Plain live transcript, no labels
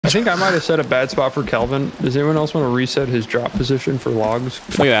I think I might have set a bad spot for Kelvin. Does anyone else want to reset his drop position for logs?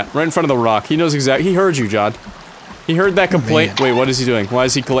 Look at that, right in front of the rock. He knows exactly. He heard you, John. He heard that complaint. Wait, what is he doing? Why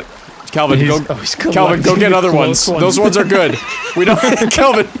is he collect? Calvin, Calvin, go get other ones. Those ones are good. We don't,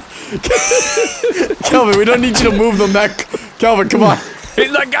 Kelvin. Kelvin, we don't need you to move them back. Kelvin, come on. He's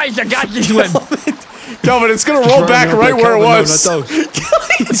like, guys, I got this one. Kelvin, it's gonna roll back right where it was.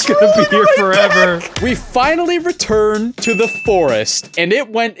 It's gonna be here forever. We finally returned to the forest, and it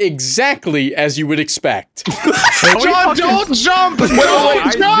went exactly as you would expect. John, don't jump! Don't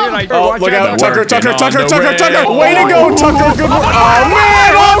jump! Oh, look out, Tucker! Way to go, Tucker! Good work! Oh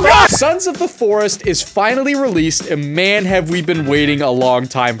man! Oh god! Sons of the Forest is finally released, and man, have we been waiting a long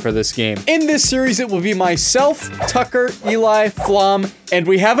time for this game. In this series, it will be myself, Tucker, Eli, Flom, and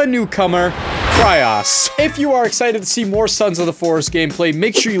we have a newcomer, Cryos. If you are excited to see more Sons of the Forest gameplay,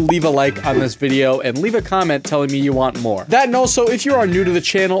 make sure you leave a like on this video and leave a comment telling me you want more. That and also, if you are new to the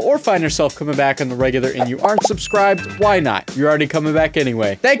channel or find yourself coming back on the regular and you aren't subscribed, why not? You're already coming back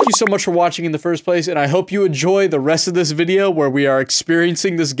anyway. Thank you so much for watching in the first place, and I hope you enjoy the rest of this video where we are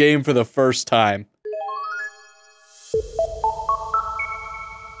experiencing this game for the first time.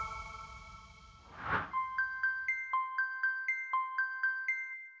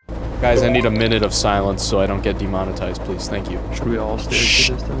 Guys, I need a minute of silence so I don't get demonetized, please. Thank you. Should we all stay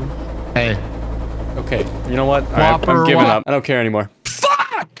to this time? Hey. Okay, you know what? I'm giving up. I don't care anymore.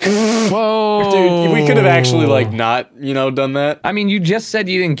 Fuck! Whoa! Dude, we could have actually, like, not, you know, done that. I mean, you just said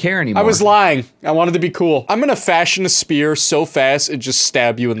you didn't care anymore. I was lying. I wanted to be cool. I'm gonna fashion a spear so fast and just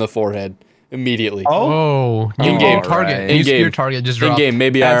stab you in the forehead immediately. Oh. In game target. In game. Your target just dropped. In game,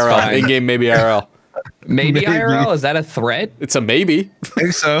 maybe That's IRL. fine. In game, maybe IRL. Maybe IRL? Is that a threat? It's a maybe. I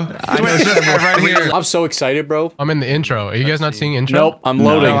think so. right here. I'm so excited, bro. I'm in the intro. Are you guys not seeing intro? Nope, I'm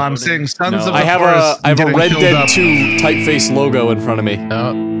loading. No, I'm seeing Sons of the I have a Red Dead 2 typeface logo in front of me.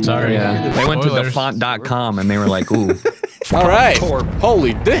 Oh, sorry. Yeah. They went to thefont.com and they were like, ooh. All right.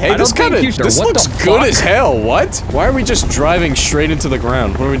 Holy, hey, this looks good as hell. What? Why are we just driving straight into the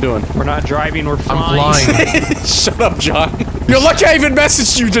ground? What are we doing? We're not driving, we're flying. I'm flying. Shut up, John. You're lucky I even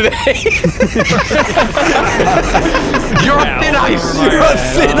messaged you today. You're a thin ice. You're a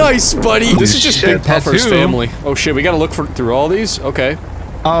thin ice, buddy. This is just Big Puffer's family. Oh shit, we gotta look through all these? Okay.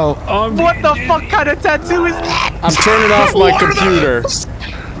 Oh. What the fuck kind of tattoo is that? I'm turning off my computer.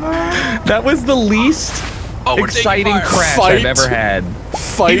 That was the least exciting crash I've ever had.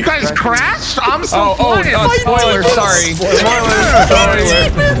 Fight. You guys crashed? I'm so spoiler, sorry.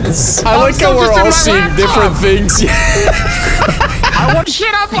 I like how we're all seeing different things. I want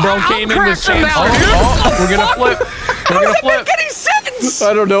shit up. Bro came in the same We're gonna flip. We're gonna flip. Make any sense?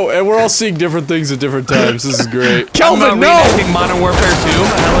 I don't know, and we're all seeing different things at different times. This is great. Kelvin, no! Modern Warfare 2.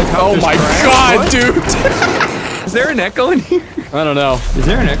 Oh my god, dude! Is there an echo in here? I don't know. Is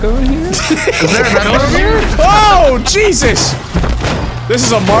there an echo in here? Is there an echo in here? Oh, Jesus! This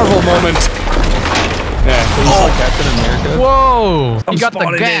is a Marvel moment. Yeah. Like Captain America. Whoa! You got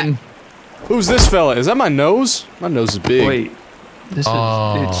the gun. Who's this fella? Is that my nose? My nose is big. Wait. This is,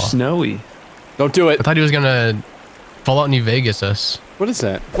 it's snowy. Don't do it. I thought he was gonna Fallout New Vegas us. What is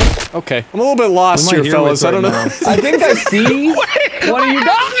that? What? Okay. I'm a little bit lost here, fellas. I don't know. I think I see one of you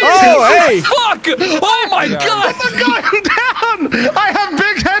guys. Oh, hey! Fuck! Oh my god! I'm down! I have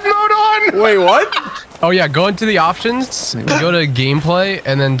big head mode on! Wait, what? Oh yeah, go into the options, go to gameplay,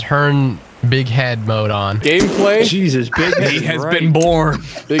 and then turn big head mode on. Gameplay? Jesus, big head. He has been born.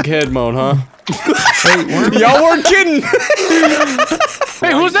 Big head mode, huh? Y'all weren't kidding!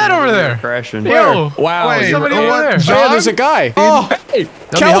 Hey, who's that over there? Crashing. Yo! Wow. Wait, somebody over there. Oh, yeah, there's a guy. Oh, Hey.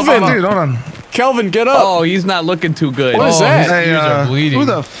 Kelvin! Dude, hold on. Kelvin, get up! Oh, he's not looking too good. What is that? His ears are bleeding. Who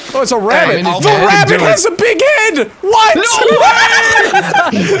the f— Oh, it's a rabbit. Hey, The rabbit has a big head! What?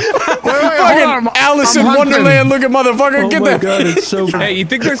 Fucking Alice in Wonderland looking motherfucker, get that. God, it's so Hey, you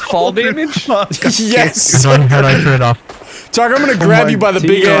think there's fall damage? Yes. How do I turn it off? Tucker, I'm gonna grab you by the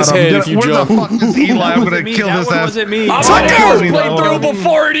big ass head if you Where jump. the fuck is Eli? I'm gonna kill this ass. wasn't me. Tucker! Play through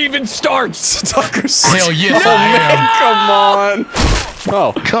before it even starts. Tucker's. Hell yes, Oh I man, am. come on.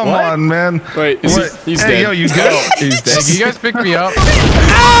 Oh, Come on, man. wait, he's Hey, dead. yo, you good? He's dead. Hey, you guys pick me up?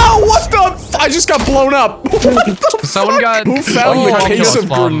 Ow! What the? I just got blown up. Someone got. Who found Oh, the you case killed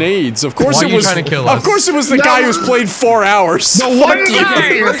of us, Mom. grenades? Of course Why it are you was. trying to kill Of us? course it was the guy who's played 4 hours. The one Fuck you.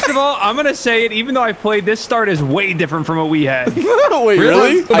 guy. First of all, I'm gonna say it. Even though I played, this start is way different from what we had. Wait,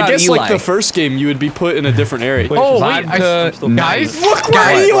 really? What I about guess Eli? like the first game, you would be put in a different area. Oh, wait, Vodka, guys? Look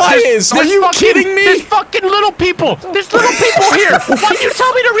where Eli is! Are you kidding me? There's fucking little people! There's little people here! Why did you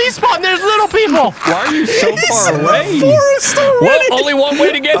tell me to respawn? There's little people! Why are you so far away? Forest Well, already. only one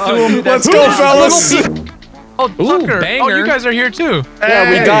way to get to him. Let's go, fellas. Oh, Tucker. Oh, banger. you guys are here too. Yeah,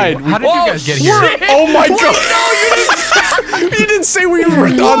 we died. How did you guys get here? Oh my god! You didn't say we were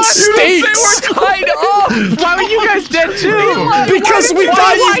on stakes. We're tied up. Why were you guys dead too? Because we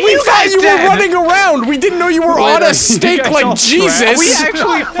thought you were running around. We didn't know you were on a stake like Jesus. Are we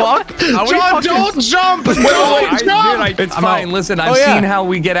actually fucked? John, don't jump! Don't jump! It's fine. Listen, I've yeah. seen how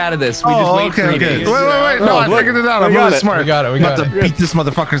we get out of this. We just wait for you. Wait. No, I figured it out. I'm really smart. We got it. We I'm got about to beat this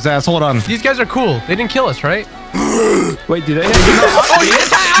motherfucker's ass. Hold on. These guys are cool. They didn't kill us, right? Wait, did they? Oh, yes!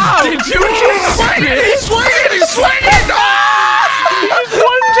 Did you just swing it? He's swinging! He's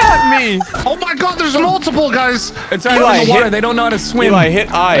one-tapped me! Oh my god, there's multiple guys. It's out Eli, in the water. hit- They don't know how to swim. Eli,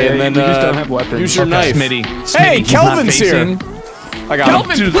 hit I and then you just don't have weapons. use your knife. Smitty. Hey, Smitty, he's not Kelvin's here. facing. I got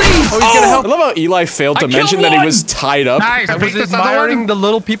Kelvin, him. please! Oh, he's gonna help. I love how Eli failed to I mention killed that he one. was tied up. Nice. I was admiring the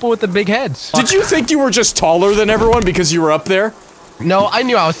little people with the big heads. Did you think you were just taller than everyone because you were up there? No, I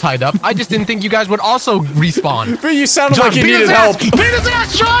knew I was tied up. I just didn't think you guys would also respawn. But you sounded John, like you beat needed his help. ass! Beat his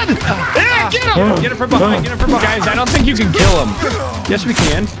ass, John! Yeah, get him! Get it from behind. Get it from behind. Guys, I don't think you can kill him. Yes, we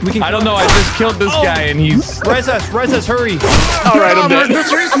can. We can. I don't know. I just killed this guy and he's... Res us, hurry. All right, I'm dead.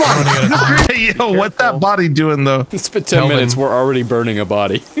 Hey, yo, what's that body doing though? It's been 10 Kelvin. minutes. We're already burning a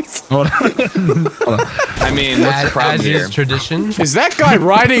body. I mean, what's the problem As here? is tradition. Is that guy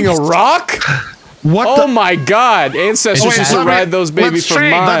riding a rock? What Oh my god. Ancestors Wait, used to let me- ride those babies for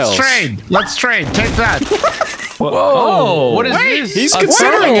miles. Let's trade. Take that. Whoa. What is this? He's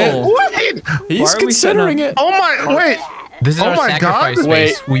considering it. Wait. He's Why are we considering it. Oh my, wait. This is Oh our my sacrifice God.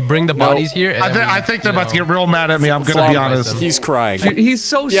 space. We bring the bodies here. And I think they're about to get real mad at me. I'm gonna be honest. He's crying. He's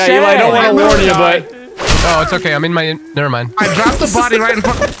so Yeah, sad. Eli, I don't want to warn you, but Oh, it's okay. I'm in my. Never mind. I dropped the body right in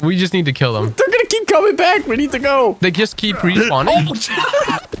front. We just need to kill them. they're gonna keep coming back. We need to go. They just keep respawning.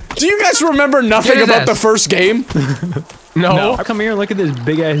 Do you guys remember nothing Get his about the ass. first game? No. Come here and look at this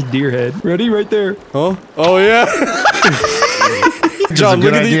big ass deer head. Ready? Right there. Huh? Oh yeah. John,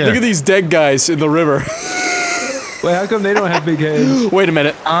 good look idea. at these dead guys in the river. Wait, how come they don't have big heads? Wait a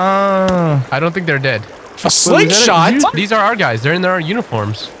minute. I don't think they're dead. A slingshot? These are our guys. They're in their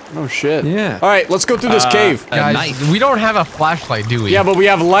uniforms. Oh shit. Yeah. All right, let's go through this cave. Guys, we don't have a flashlight, do we? Yeah, but we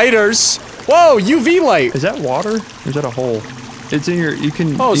have lighters. Whoa, UV light. Is that water? Or is that a hole? It's in your. You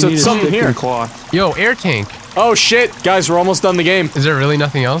can. Oh, you so need it's a something stick here. and cloth. Yo, air tank. Oh shit, guys, we're almost done the game. Is there really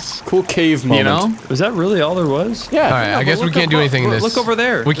nothing else? Cool cave moment. You know? Was that really all there was? Yeah. All right, I guess we can't do anything in this. Look over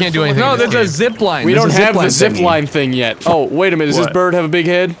there. We can't do anything. No, in this there's a game. zip line. We There's don't a have the zip thingy. line thing yet. Oh, wait a minute. Does this What? bird have a big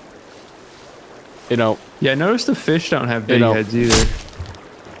head? You know, Yeah, notice the fish don't have big know. heads either.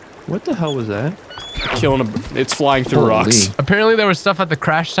 What the hell was that? killing a. It's flying through rocks. Apparently, there was stuff at the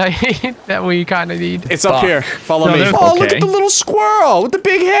crash site that we kind of need. It's up here. Follow No, me. there's- Oh, look okay. at the little squirrel with the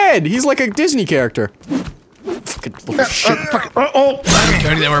big head. He's like a Disney character. Fucking little shit. Oh,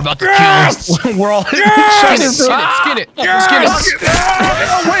 They were about to kill. we're all Skin it, skin it, skin it, skin it.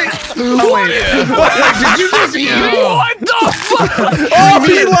 Oh wait. Did you just eat it? What the fuck? Oh,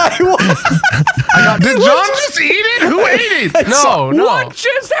 Eli! What? Did John just eat it? Who ate it? No. What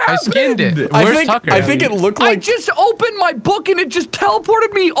just I happened? skinned it. I Where's think Tucker? I think it looked I like. just opened my book and it just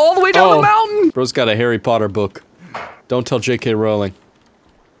teleported me all the way down the mountain. Bro's got a Harry Potter book. Don't tell J.K. Rowling.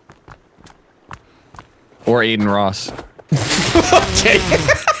 Or Aiden Ross.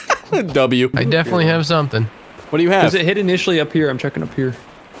 W. I definitely have something. What do you have? Was it hit initially up here? I'm checking up here.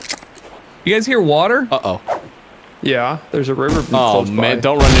 You guys hear water? Uh-oh. Yeah, there's a river. Oh, close man. by.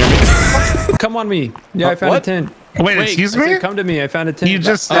 Don't run near me. Come on me. Yeah, I found what? a tent. Wait, excuse I said, me? come to me. I found a tent. You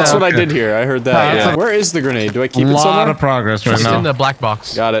just That's what I okay. did here. I heard that. that's Yeah. a- Where is the grenade? Do I keep A it lot somewhere? of progress right It's in now. the black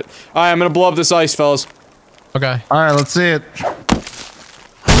box. Got it. All right, I'm gonna blow up this ice, fellas. Okay. All right, let's see it.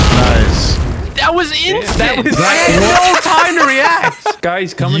 Nice. That was instant. I had no time to react.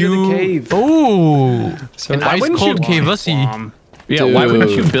 Guys, come into the cave. Ooh. So An ice cold cave-ussy. Yeah, why wouldn't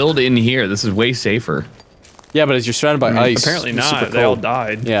you Dude. build in here? This is way safer. Yeah, but as you're surrounded by ice. Apparently it's super not. They all cold.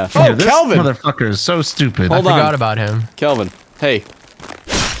 died. Yeah. Yeah, Oh, this Kelvin! motherfucker is so stupid. I Hold on. forgot about him. Kelvin. Hey.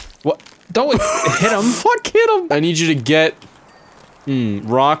 What? Don't hit him. Fuck, hit him! I need you to get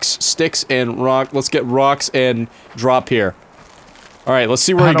rocks, sticks, and rock. Let's get rocks and drop here. All right, let's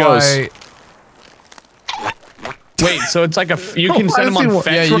see where How he do goes. I- Wait, so it's like you can send him Why is on he-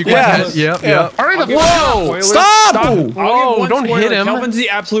 fetch Yeah, you requests? can. Yep, Yeah. yep. Hurry the Whoa! Spoiler. Stop! I'll Whoa, give one don't hit spoiler. him. Kelvin's the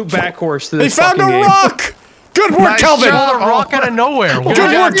absolute backhorse to They this found a fucking game. rock! Good work, Nice Kelvin! job. Pulled a rock out of nowhere. Good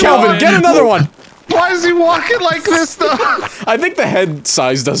work, Kelvin! Get another one! Why is he walking like this though? I think the head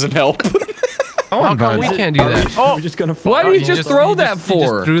size doesn't help. Oh, How come we can't do that? Oh, we're just gonna fall. Why did you He just throw he that he just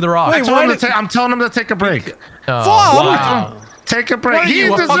for? threw the rock. Wait, I'm telling him to take a break. Oh, Fuck! wow. Take a break. He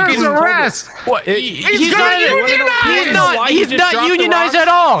you, a deserves fucking- a rest. What? He's gonna unionize. He's not unionized at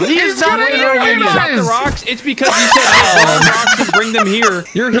all. He's not gonna You dropped the unionize. rocks. It's because you said drop rocks and bring them here.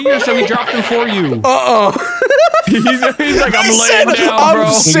 You're here, so we dropped them for you. He's like, I'm laying down, bro.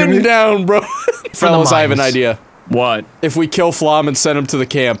 I'm sitting down, bro. Fellas, I have an mines. idea. What? If we kill Flom and send him to the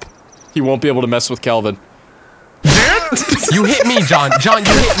camp, he won't be able to mess with Kelvin. You hit me, John. John,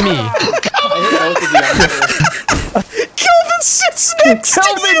 you hit me. Kelvin sits next to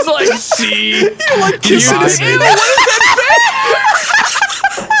Kelvin's like, see? like kissing his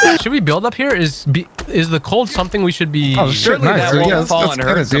Should we build up here? Is the cold something we should be? Oh shit, Surely nice. that dude. won't Yeah, fall let's and get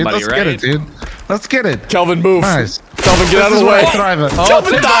hurt it, dude. somebody, Let's get right? it, dude. Let's get it. Kelvin, move. Nice. Kelvin, get out of the way.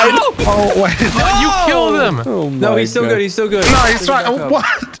 Kelvin died. Oh wait. You killed him. Oh No, he's still God. good. He's still good. No, he's trying. What?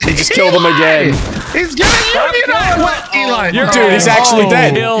 He just killed him again. He's getting unionized. What, Eli? Dude, he's actually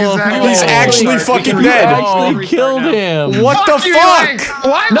dead. He's actually fucking dead. Actually killed him. What the you, fuck? Eli.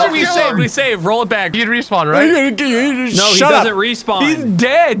 Why No, did we you kill saved. him? We saved. Roll it back. He'd respawn, right? No, he Shut doesn't up. respawn. He's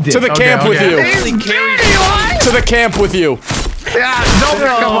dead. To the camp with you. He's dead, Eli. To the camp with you. Yeah, no,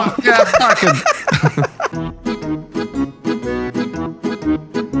 come on. Yeah, fucking.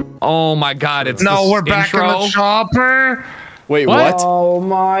 Oh my God! It's No, this we're back in intro. the chopper. Wait, what? Oh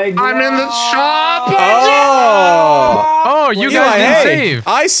my God! I'm in the chopper. Oh! Oh, you Eli, guys didn't hey, save.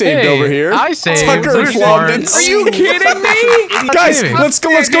 I saved Hey, over here. I saved. Tucker and We're Flom smart. didn't Are you save. kidding me? Guys, saving. let's go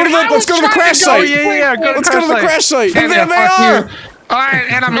to the crash site. Yeah. Go Let's go to the crash site. Yeah, And there they fuck are. you. All right,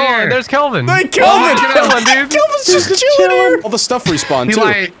 and I'm No, here. there's Kelvin. Hey, Kelvin. Kelvin, dude. Kelvin's just chilling here. All the stuff respawned too.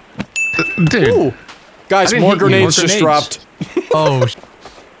 Eli, dude. Ooh. Guys, didn't more hit you. grenades More just grenades. dropped. Oh,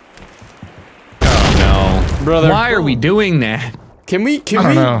 Brother, Why are we doing that? can we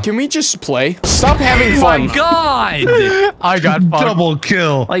don't know. just play? Stop having Oh fun. my God! I got fucked. Double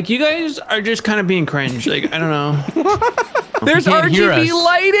kill. Like, you guys are just kind of being cringe. Like, I don't know. There's can't hear RGB us.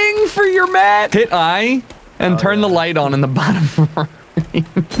 lighting for your mat. Hit I and turn the light on in the bottom right.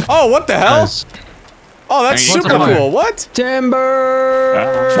 Oh, what the hell? Oh, that's What's super up there? cool. What? Timber!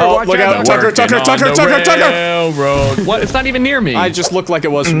 Oh, Watch look out. Tucker. What? It's not even near me. I just looked like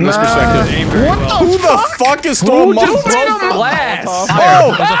it was from this perspective. What Who the fuck is throwing just molotov? broke glass?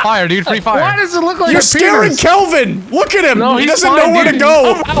 Oh! There's a fire, dude. Free fire. Why does it look like You're a scaring penis? Kelvin! Look at him! No, He he's doesn't fine, know where to dude.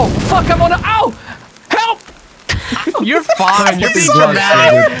 go! Ow! Fuck! I'm on a. Ow! Help! You're fine. You're being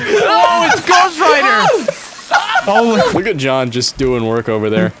dramatic. Oh, it's Ghost Rider. Look at John just doing work over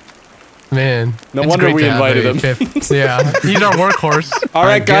there. Man. No it's wonder great we to have invited a him. fifth. Yeah. He's our workhorse.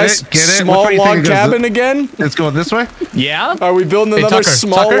 Alright, get guys. it, get it. Small Which way you log think it goes? cabin again? Let's go this way. Yeah? Are we building Hey, another Tucker.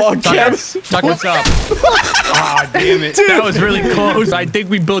 small Tucker. log cabin? Tucker. What's up? Ah, damn it. That was really close. I think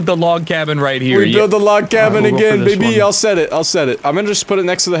we built the log cabin right here. We build the log cabin we'll go again, for this baby. one. I'll set it. I'm gonna just put it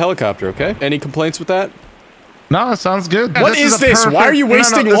next to the helicopter, okay? Any complaints with that? No, it sounds good. What is this? Why are you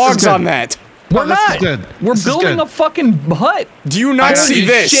wasting logs on that? We're this not. is good. We're This is building good. a fucking hut. Do you not see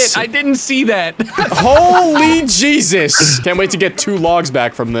this? Shit, I didn't see that. Holy Jesus! Can't wait to get 2 logs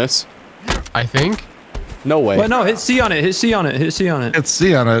back from this. I think. No way. But no, hit C on it. Hit C on it. Hit C on it. Let's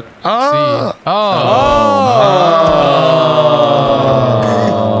see on it. Oh.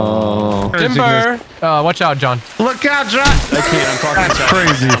 Oh. Timber. Watch out, John. Look out, John. I can't. I'm talking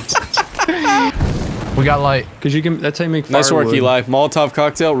That's crazy. We got light. Because you can. That's how you make Nice work, firewood. Eli. Molotov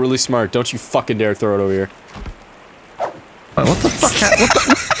cocktail, really smart. Don't you fucking dare throw it over here. What the fuck? What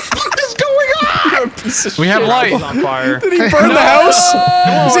the fuck is going on? We have light. It's on fire. Did he burn the house?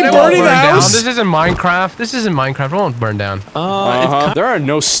 Is he It won't burning the burn down. house? This isn't Minecraft. This isn't Minecraft. It won't burn down. There are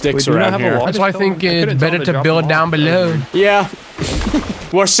no sticks We do not around have a here. wall. That's why I think couldn't it's tell better to to drop build them down off. below. Yeah.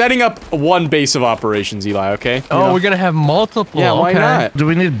 We're setting up 1 base of operations, Eli, okay? Oh, we're gonna have multiple. Yeah, why okay. not? Do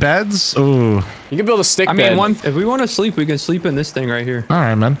we need beds? Ooh. You can build a stick I bed. mean, if we want to sleep, we can sleep in this thing right here. All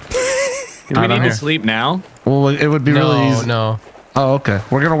right, man. Do we need know. to sleep now? Well, it would be really easy. No. Oh, okay.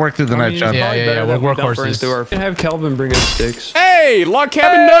 We're gonna work through the night, John. Yeah, yeah, We're we're workhorses. We can have Kelvin bring us sticks. Hey, log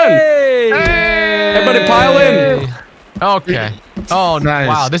cabin done. Everybody pile in. Okay. Oh, Nice.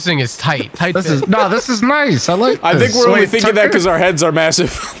 wow. This thing is tight. Tight. This fit. is this is nice. I like. I think this. we're only Wait, thinking that Tucker? because our heads are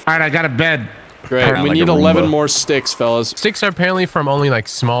massive. All right, I got a bed. Great. Kinda We like need a 11 Roomba. more sticks, fellas. Sticks are apparently from only like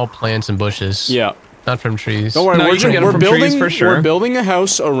small plants and bushes. Yeah. Not from trees. Don't worry, No, you can get 'em we're from trees building. for sure. We're building a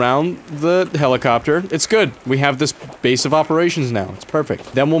house around the helicopter. It's good. We have this base of operations now. It's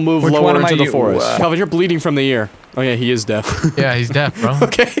perfect. Then we'll move Which one lower am into I the u- forest. Kelvin, you're bleeding from the ear. Oh yeah, he is deaf. Yeah, he's deaf, bro.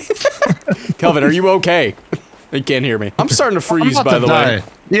 Okay. Kelvin, are you okay? You can't hear me. I'm starting to freeze, about by to the die. way.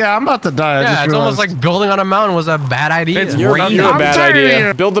 Yeah, I'm about to die. I Yeah, just it's almost realized. like building on a mountain was a bad idea. It's You're a bad tired of idea.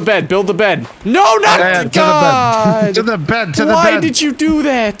 you. Build the bed. Build the bed. No, not Yeah, God. to the bed. To the Why bed. did you do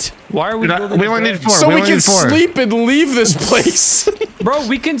that? Why are we building We a only bed? need 4. So we only can need 4. sleep and leave this place. Bro,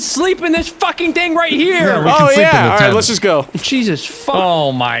 we can sleep in this fucking thing right here. Yeah, we can Oh sleep in yeah. the All right, tent. let's just go. Jesus fuck.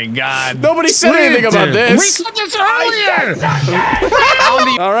 Oh my god. Nobody said Sleep, anything about dude. this. We said this earlier.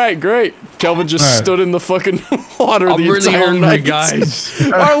 All right, great. Kelvin just All right. stood in the fucking water I'm the really entire hungry, night. guys.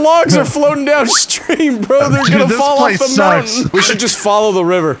 Our logs are floating downstream, bro. They're Dude, gonna this fall off place the sucks. mountain. We should just follow the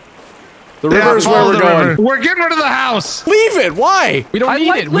river. The river is where follow we're the going. river. We're getting rid of the house. Leave it. Why? We don't I need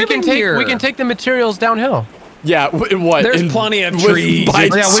like it. We can living take here. we can take the materials downhill. Yeah. What? There's plenty of with- trees. By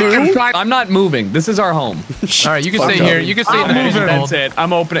Yeah, we can two? find. I'm not moving. This is our home. All right, you can stay here. You can stay in the moving. moving. That's it.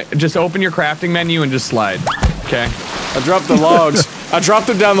 I'm opening. Just open your crafting menu and just slide. Okay. I dropped the logs. I dropped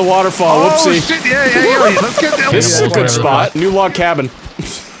them down the waterfall. Oh Whoopsie. shit! Yeah. Let's get down. This is a whatever good the spot. New log cabin.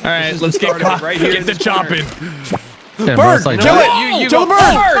 All right. Let's get right here. Get the chopping. Yeah, bro, Bird, it's like- kill it! You Kill go the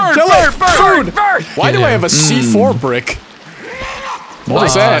bird! Kill it! Food! Bird. Why do I have a C4 brick? What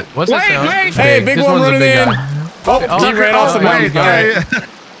is that? What's that sound? Hey, big This one one's a running big in. guy. Oh, he ran off the mountain. Wait, All right.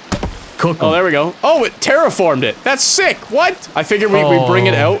 Cook Oh, there we go. Oh, it terraformed it. That's sick. What? I figured we bring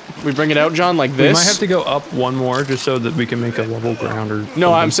it out. We bring it out, John, like this. We might have to go up one more just so that we can make a level ground or.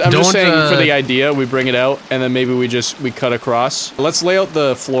 No, I'm just Don't, saying for the idea, we bring it out and then maybe we cut across. Let's lay out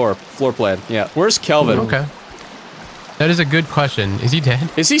the floor plan. Yeah. Where's Kelvin? Okay. That is a good question. Is he dead?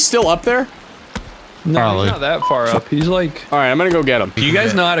 Is he still up there? No, Probably. he's not that far up. He's like. All right, I'm gonna go get him. Do you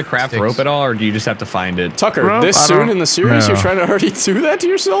guys know how to craft Sticks. rope at all, or do you just have to find it? Tucker, Bro, this I soon don't- in the series, no. you're trying to already do that to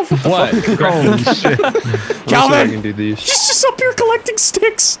yourself? What? Holy shit! I Kelvin! can do these. He's just up here collecting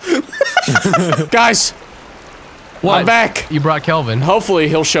sticks. Guys, What? I'm back. You brought Kelvin. Hopefully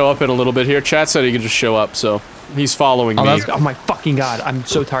he'll show up in a little bit here. Chat said he could just show up, so he's following me. Oh my fucking god! I'm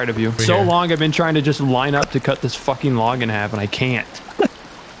so tired of you. So here. long I've been trying to just line up to cut this fucking log in half, and I can't.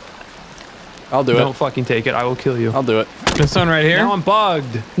 I'll do Don't it. fucking take it. I will kill you. I'll do it. This one right here. Now I'm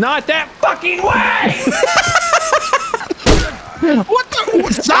bugged. Not that fucking way. What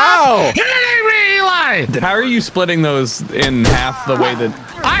the? Stop! Ow! Hitting me, Eli! How are you splitting those in half the way that?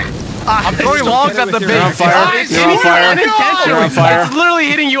 I'm throwing logs at the base. You're on fire. You're on fire. You're on fire. It's literally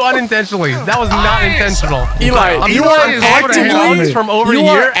hitting you unintentionally. That was not intentional. Eli, you are Eli is actively logs from over you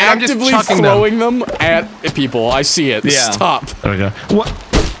here, are and I'm just actively chucking them. throwing them at people. I see it. Yeah. Stop. There we go. What,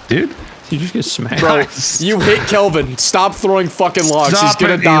 dude? You just get smacked. Bro, you hit Kelvin. Stop throwing fucking logs. Stop He's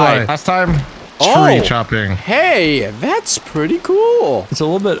gonna it, die. Eli. Last time, Oh. tree chopping. Hey, that's pretty cool. It's a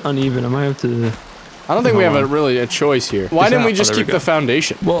little bit uneven. I might have to. I don't think we have really a choice here. Why didn't we just keep the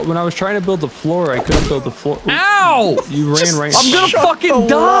foundation? Well, when I was trying to build the floor, I couldn't build the floor. Ow! You ran right. I'm gonna Shut fucking the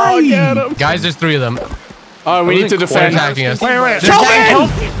die. log at him. Guys, there's 3 of them. Oh, we need to They're defend. attacking us. Wait.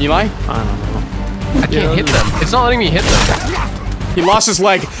 Kelvin! Eli? I can't hit them. It's not letting me hit them. He lost his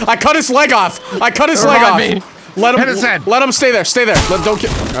leg. I cut his leg off. Let Revive him. Hit his head. Let him stay there. Stay there. Don't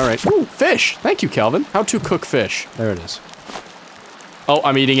kill. All right. Ooh, fish. Thank you, Kelvin. How to cook fish. There it is. Oh,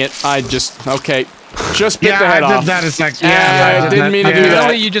 I'm eating it. Okay. Just bit the head I off. did that a second. Yeah, I didn't mean to do that.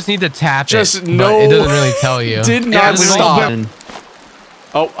 Apparently, you just need to tap Just it. no- But it doesn't really tell you. Did not we stop. all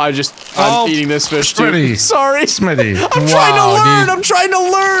Oh, I'm eating this fish too. Smitty. Sorry. Smitty. I'm trying to learn. dude. I'm trying to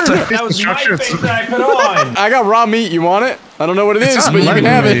learn. That was my Structure- face that I put on. I got raw meat. You want it? I don't know what it is, not but you can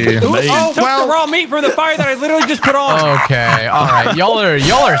have it. letting me. Oh, took Well- the raw meat from the fire that I literally just put on. Okay, all right. Y'all are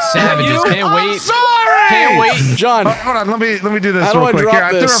savages. Can't wait. Sorry. Can't wait. John, Hold on. Let me do this How do real I quick. drop Here, I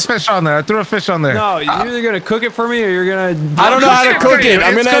threw a this? fish on there. No, you're either gonna cook it for me or you're gonna. I don't know how to cook it.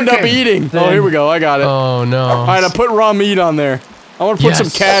 I'm It's gonna end up cooking. eating. Oh, here we go. I got it. Oh no. All right, I put raw meat on there. I want to put some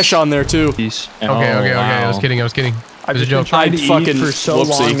Yes. cash on there too. Okay. I was kidding. I've It was a just been joke. trying I'd to fucking- eat for so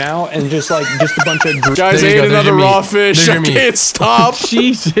whoopsie. long now, and just a bunch of. Guys, There I you ate go, there's another your raw meat. fish. There's I your meat. can't stop.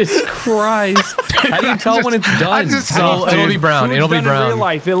 Jesus Christ! How do you tell when it's done? It'll be brown. Food's It'll be done in real brown.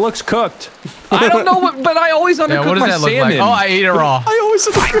 life. It looks cooked. I don't know, but I always undercook Yeah, what does my that look salmon. like? Oh, I ate it raw. I always.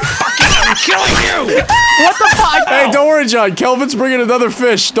 I'm killing you! What the fuck? Hey, don't worry, John. Kelvin's bringing another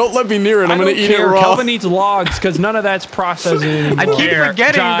fish. Don't let me near it. I'm I gonna don't eat care. it raw. Kelvin eats logs because none of that's processing anymore. I keep Here,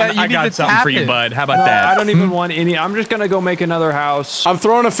 forgetting John, that you I need got to something tap for you, it. bud. How about No, that? I don't even want any. I'm just gonna go make another house. I'm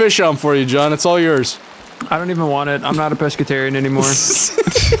throwing a fish on for you, John. It's all yours. I don't even want it. I'm not a pescatarian anymore.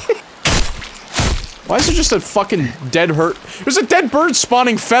 Why is there just a fucking dead hurt? There's a dead bird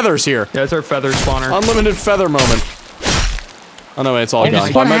spawning feathers here. Yeah, it's our feather spawner. Unlimited feather moment. Oh no, wait, it's all gone.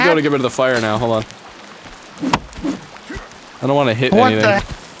 I might be able to get rid of the fire now. Hold on. I don't want to hit What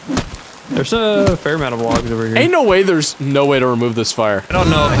anything. There's a fair amount of logs over here. Ain't no way there's no way to remove this fire. I don't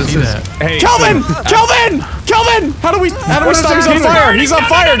know if this is. Hey, Kelvin! Kelvin! Kelvin! How do we stop? He's on fire! He's on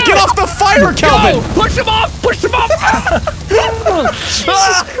fire! Get off the fire, Kelvin! Push him off! Push him off!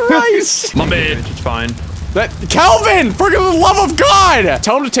 Jesus Christ! My man, it's fine. Kelvin! For the love of God!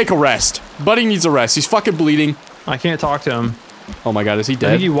 Tell him to take a rest. Buddy needs a rest. He's fucking bleeding. I can't talk to him. Oh my God, is he I dead?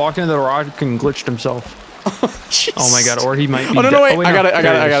 think he walked into the rock and glitched himself. Oh my God, or he might be Oh no, dead. wait, Oh, I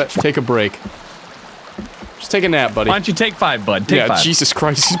got it. Take a break. Just take a nap, buddy. Why don't you take 5, bud? Take 5. Jesus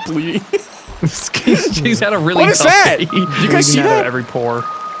Christ, he's bleeding. He's had a really What is tough that? day. You guys see Bleeding out of that? every pore.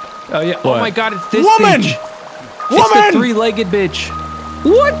 Oh yeah. What? Oh my God, it's this Woman! bitch. It's Woman! the 3-legged bitch.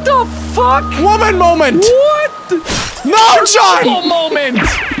 What the fuck? Woman moment! What? No, John! Full moment.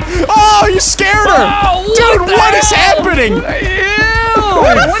 Oh, you scared her! Oh, Dude, what is happening?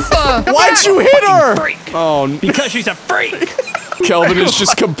 What the? Why'd you hit her? Freak. Oh, Because she's a freak. Kelvin is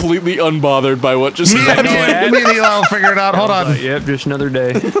just completely unbothered by what just happened. I'll figure it out. Hold on. Yep, just another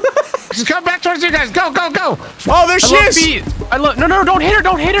day. Just come back towards you guys. Go, go, go. Oh, there she is! No, don't hit her,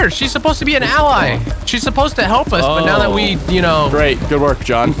 don't hit her. She's supposed to be an ally. She's supposed to help us, but now that we, you know, Great, good work,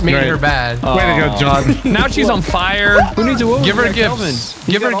 John. made Great. her bad. Way to go, John. Now she's on fire. Who needs a woman? Give her Yeah, gifts.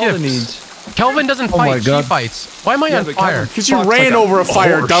 Kelvin. Give her got all the gifts. needs. Kelvin doesn't Oh my fight, she God. fights. Why am I on but fire? Kelvin- Because you Fuck's ran like a over a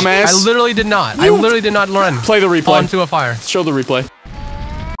fire, horse. dumbass. I literally did not. I literally did not run Play the replay. onto a fire. Show the replay.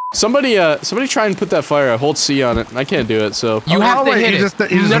 Somebody try and put that fire. Hold C on it. I can't do it, so. You have to wait, hit you it. just-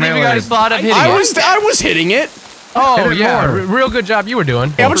 you just None of you melee. guys thought of hitting it. I was hitting it. Oh, Hit it yeah. more. Real good job you were doing.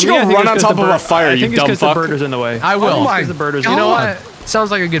 How about you go run on top of a fire, I you think it's dumb 'cause fuck? the bird is in the way. I will. Oh my the bird is You in know the way. what?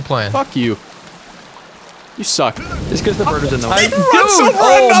 Sounds like a good plan. Fuck you. You suck. It's because the bird is in the way. Runs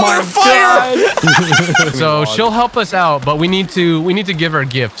over another fire! So she'll help us out, but we need to give her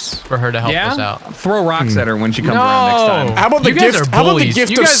gifts for her to help us Yeah? out. Throw rocks at her when she comes around next time. How about the You guys gift? are How about the bullies.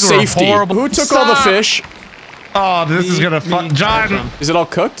 gift You of guys were safety? horrible. Who took all the Stop. fish? Oh, this is gonna fuck. John. Is it all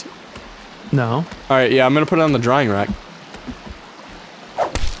cooked? No. All right, yeah, I'm gonna put it on the drying rack.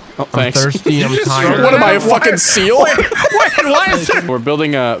 Oh, I'm thanks. thirsty, I'm tired. What am I, a fucking seal? Wait, why is it? We're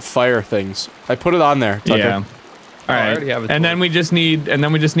building fire things. I put it on there, Tucker. Yeah. All right. already have a And then we just need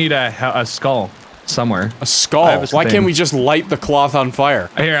a skull somewhere. A skull. I have a Why can't thing. we just light the cloth on fire?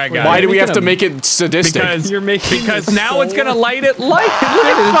 Here, I got it. Why do we Making have to a- make it sadistic? Because making now it's gonna light it. Light it.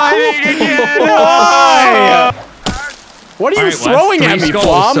 Fighting again. Why? What are you All right, well, throwing that's at me, 3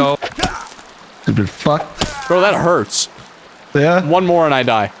 Plum? skulls, so Stupid fuck. Bro, that hurts. Yeah. One more and I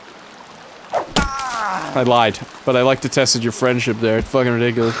die. I lied, but I like to test your friendship there. It's fucking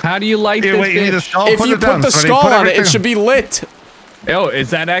ridiculous. how do you light Here, this wait, you need a bitch? skull. If Put you it down, put the Sonny. skull Put on it, it everything- should be lit. Oh,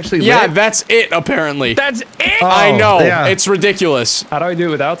 is that actually Yeah, lit? that's it, apparently. That's it. I know. yeah. It's ridiculous. How do I do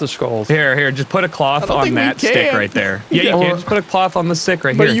it without the skulls? Here, just put a cloth don't on think we that stick can. right there. Yeah, you can. Just put a cloth on the stick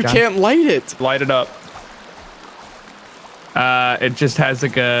right But here. you John. can't light it. Light it up. It just has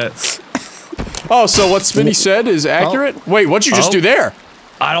like a. Oh, so what Smitty said is accurate? Wait, what'd you just Oh. do there?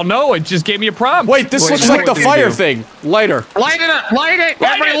 I don't know. It just gave me a prompt. Wait, this looks what like the do you fire do? thing. Lighter. Light it up. Light it.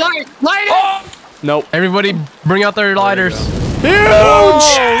 Everybody light. Light it. Oh, Nope. Everybody, bring out their lighters. Huge!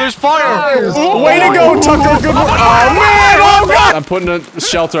 There's fire. Way to go, Tucker. Good work. Oh, man. Oh, God. I'm putting a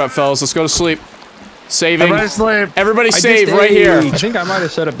shelter up, fellas. Let's go to sleep. Saving. Everybody sleep. Everybody I save just right here. I think I might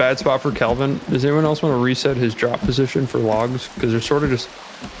have set a bad spot for Kelvin. Does anyone else want to reset his drop position for logs? Because they're sort of just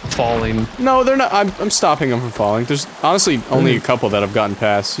falling. No, they're not. I'm stopping him from falling. There's honestly only a couple that have gotten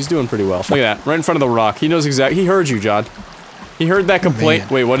past. He's doing pretty well. Look at that. Right in front of the rock. He knows exactly. He heard you, John. He heard that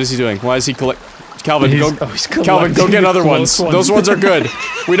complaint. Wait, what is he doing? Why is he collect? Calvin, He's Calvin, go get collecting other the ones. close ones. Those ones are good.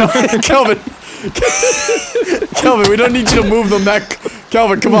 We don't, Calvin. Calvin, we don't need you to move them back.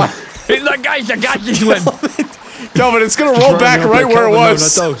 Calvin, come on. he's like, guys, I got this one. Calvin, it's gonna roll back right where it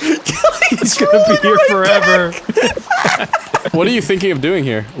was. He's gonna be here forever. What are you thinking of doing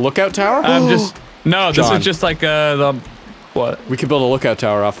here? Lookout tower? I'm just. No, this John. is just like the. What? We could build a lookout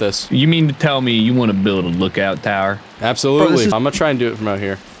tower off this. You mean to tell me you want to build a lookout tower? Absolutely. is- I'm gonna try and do it from out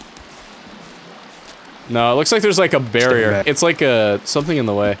here. No, it looks like there's like a barrier. It's like something in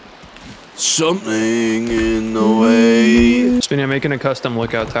the way. Something in the way. Spinny, I'm making a custom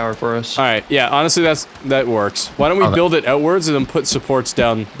lookout tower for us. All right, yeah. Honestly, that works. Why don't we build it outwards and then put supports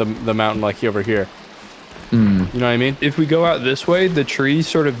down the mountain like over here? You know what I mean? If we go out this way, the trees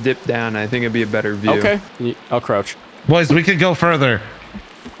sort of dip down. I think it'd be a better view. Okay. I'll crouch. Boys, we could go further.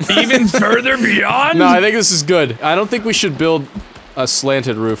 Even further beyond? No, I think this is good. I don't think we should build a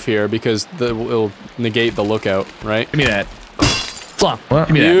slanted roof here because it'll negate the lookout, right? Give me that. Flop. What?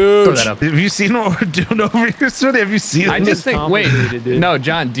 Give me that. Huge. Throw that up. Have you seen what we're doing over here, Smitty? Have you seen I this? just think. Wait. complicated, dude. No,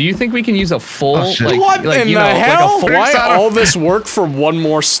 John. Do you think we can use a full? Oh, shit. What in you the know, hell? Like a full, Why all this work for one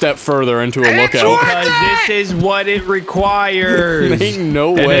more step further into a lookout? Because this is what it requires. Ain't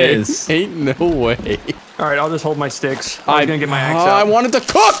no It way. is. Ain't no way. All right, I'll just hold my sticks. I'm gonna get my axe I out. wanted to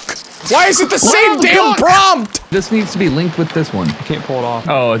cook. Why is it the same damn prompt? This needs to be linked with this one. I can't pull it off.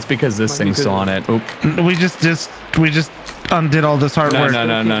 Oh, it's because this thing's still on it. Oop. We just undid all this hard work.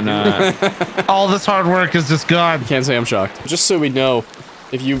 No. All this hard work is just gone. Can't say I'm shocked. Just so we know,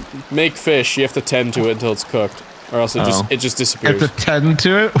 if you make fish, you have to tend to it until it's cooked, or else it just You have disappears. to tend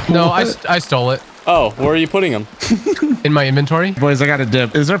to it. No, I stole it Oh, where are you putting them? in my inventory. Boys, I got a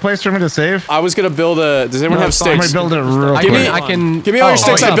dip. Is there a place for me to save? I was gonna build a. Does anyone have I'm gonna sticks? build it real I quick. can. I can. Give me all your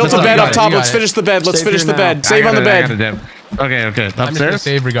sticks. I yeah, built a you bed got up it, top. you Let's got it. finish the bed. Let's Save finish here the bed. now. Save on the I bed. got a dip. Okay. I'm just gonna Upstairs?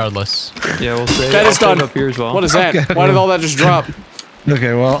 save regardless. Yeah, we'll save. Bed I'll is save done. up here as well. What is that? Why did all that just drop?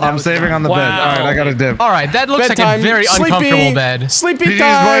 Okay, well, I'm saving on the bed. All right, I got a dip. All right, that looks like a very uncomfortable bed. Sleepy GG's,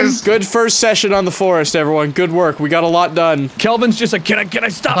 time. boys. Good first session on the forest, everyone. Good work. We got a lot done. Kelvin's just like, can I I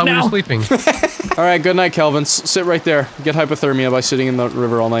stop thought we were now? sleeping. All right. Good night, Kelvin. Sit right there. Get hypothermia by sitting in the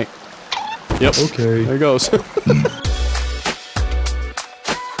river all night. Yep. Okay. There it goes.